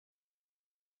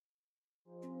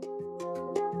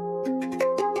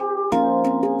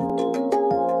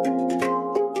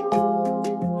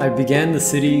I began the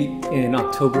city in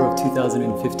October of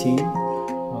 2015.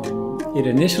 It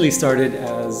initially started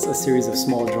as a series of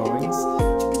small drawings.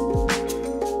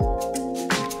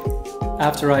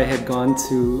 After I had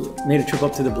made a trip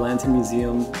up to the Blanton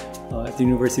Museum at the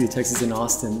University of Texas in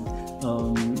Austin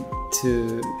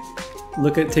to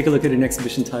take a look at an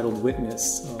exhibition titled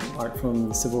Witness, art from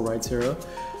the Civil Rights era.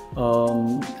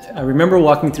 I remember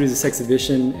walking through this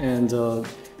exhibition and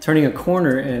turning a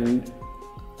corner, and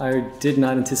I did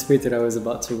not anticipate that I was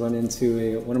about to run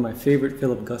into one of my favorite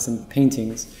Philip Gusson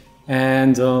paintings.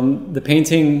 And the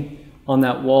painting on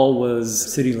that wall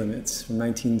was City Limits from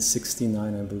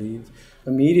 1969, I believe.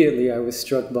 Immediately I was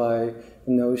struck by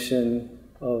the notion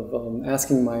of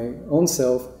asking my own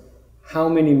self how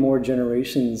many more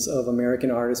generations of American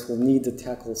artists will need to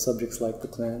tackle subjects like the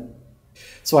Klan.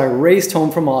 So I raced home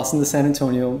from Austin to San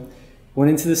Antonio, went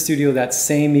into the studio that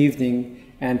same evening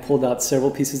and pulled out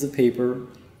several pieces of paper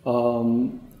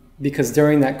because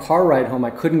during that car ride home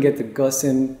I couldn't get the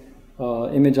Gusson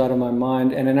image out of my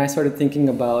mind, and then I started thinking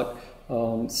about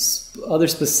other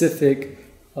specific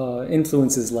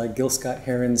influences like Gil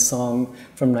Scott-Heron's song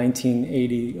from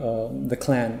 1980, The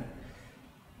Klan.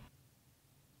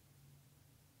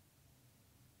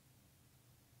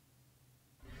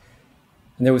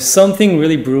 And there was something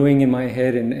really brewing in my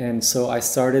head, and so I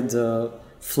started to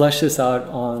flesh this out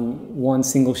on one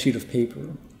single sheet of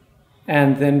paper.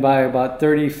 And then by about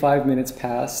 35 minutes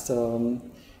past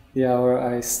the hour,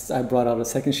 I brought out a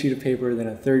second sheet of paper, then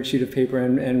a third sheet of paper,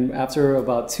 and after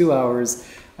about 2 hours,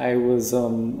 I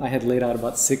had laid out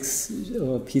about 6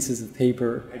 pieces of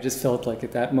paper. I just felt like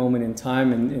at that moment in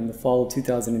time, in the fall of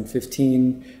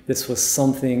 2015, this was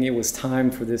something, it was time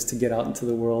for this to get out into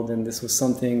the world, and this was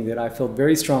something that I felt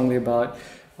very strongly about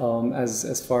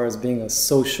as far as being a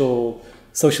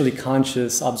socially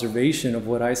conscious observation of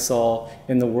what I saw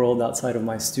in the world outside of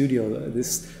my studio.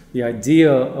 The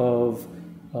idea of,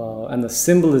 and the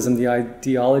symbolism, the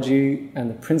ideology and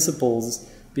the principles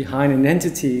behind an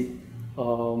entity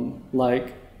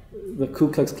like the Ku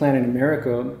Klux Klan in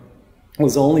America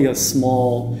was only a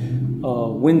small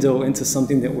window into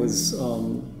something that was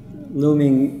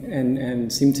looming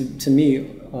and seemed to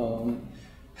me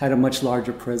had a much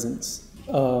larger presence.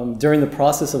 During the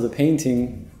process of the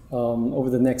painting, over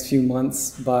the next few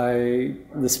months, by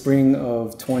the spring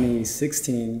of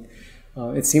 2016,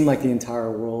 it seemed like the entire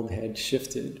world had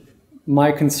shifted.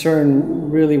 My concern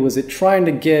really was trying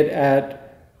to get at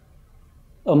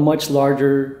a much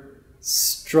larger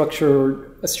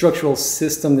structural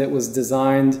system that was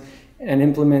designed and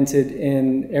implemented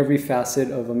in every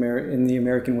facet of in the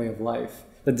American way of life.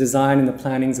 The design and the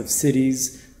plannings of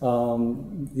cities,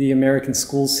 the American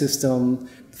school system,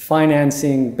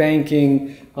 financing,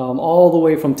 banking, all the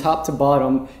way from top to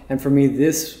bottom. And for me,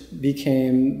 the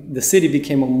city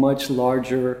became a much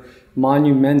larger,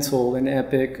 monumental and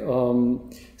epic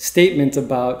statement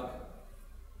about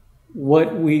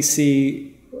what we see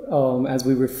as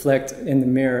we reflect in the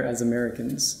mirror as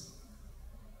Americans.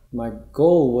 My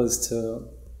goal was to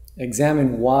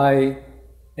examine why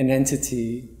an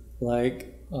entity like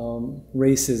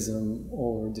racism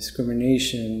or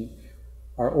discrimination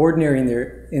are ordinary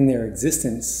in their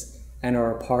existence and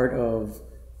are a part of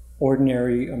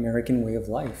ordinary American way of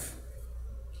life.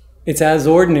 It's as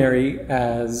ordinary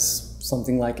as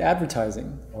something like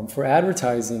advertising. For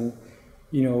advertising,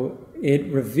 you know,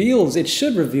 it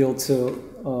should reveal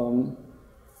to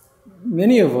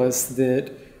many of us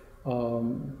that,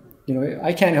 you know,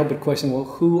 I can't help but question, well,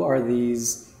 who are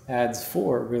these ads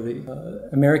for, really?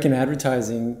 American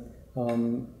advertising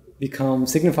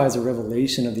signifies a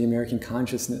revelation of the American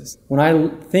consciousness. When I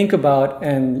think about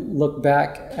and look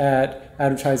back at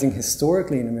advertising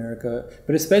historically in America,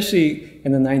 but especially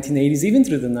in the 1980s, even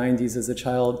through the 90s as a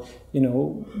child, you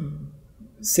know,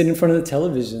 sit in front of the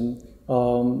television,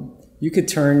 you could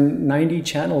turn 90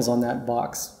 channels on that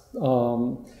box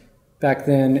back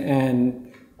then,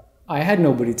 and I had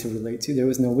nobody to relate to. There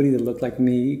was nobody that looked like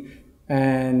me,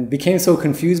 and became so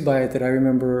confused by it that I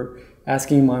remember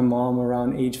asking my mom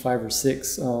around age 5 or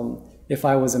 6 if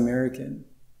I was American.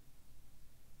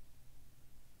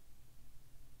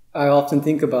 I often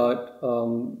think about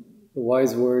the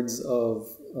wise words of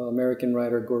American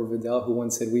writer Gore Vidal, who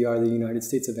once said, "We are the United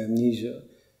States of amnesia.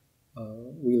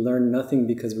 We learn nothing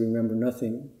because we remember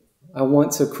nothing." I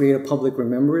want to create a public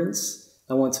remembrance.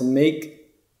 I want to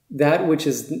make that which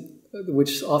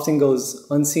often goes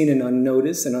unseen and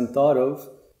unnoticed and unthought of,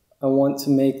 I want to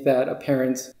make that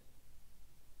apparent.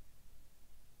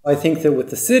 I think that with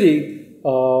the city,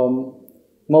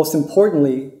 most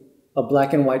importantly, a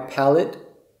black and white palette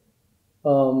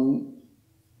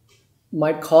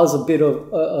might cause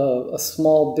a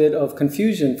small bit of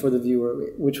confusion for the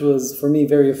viewer, which was for me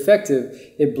very effective.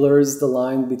 It blurs the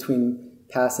line between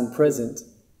past and present.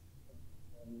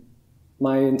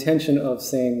 My intention of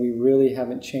saying we really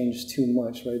haven't changed too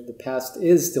much, right? The past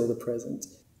is still the present.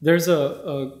 There's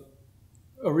a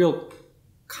real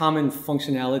common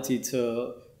functionality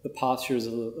to the postures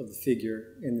of the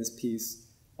figure in this piece.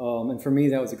 And for me,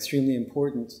 that was extremely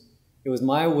important. It was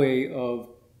my way of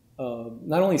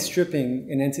not only stripping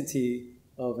an entity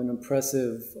of an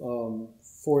oppressive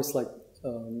force like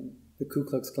the Ku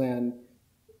Klux Klan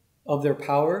of their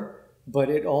power, but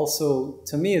it also,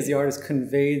 to me as the artist,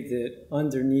 conveyed that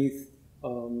underneath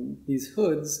these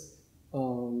hoods,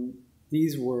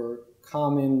 these were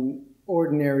common,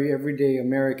 ordinary, everyday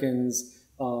Americans,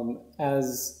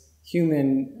 as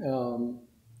human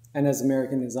and as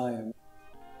American as I am.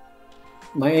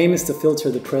 My aim is to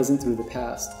filter the present through the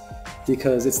past,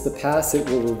 because it's the past that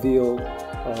will reveal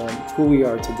who we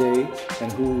are today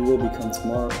and who we will become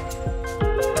tomorrow.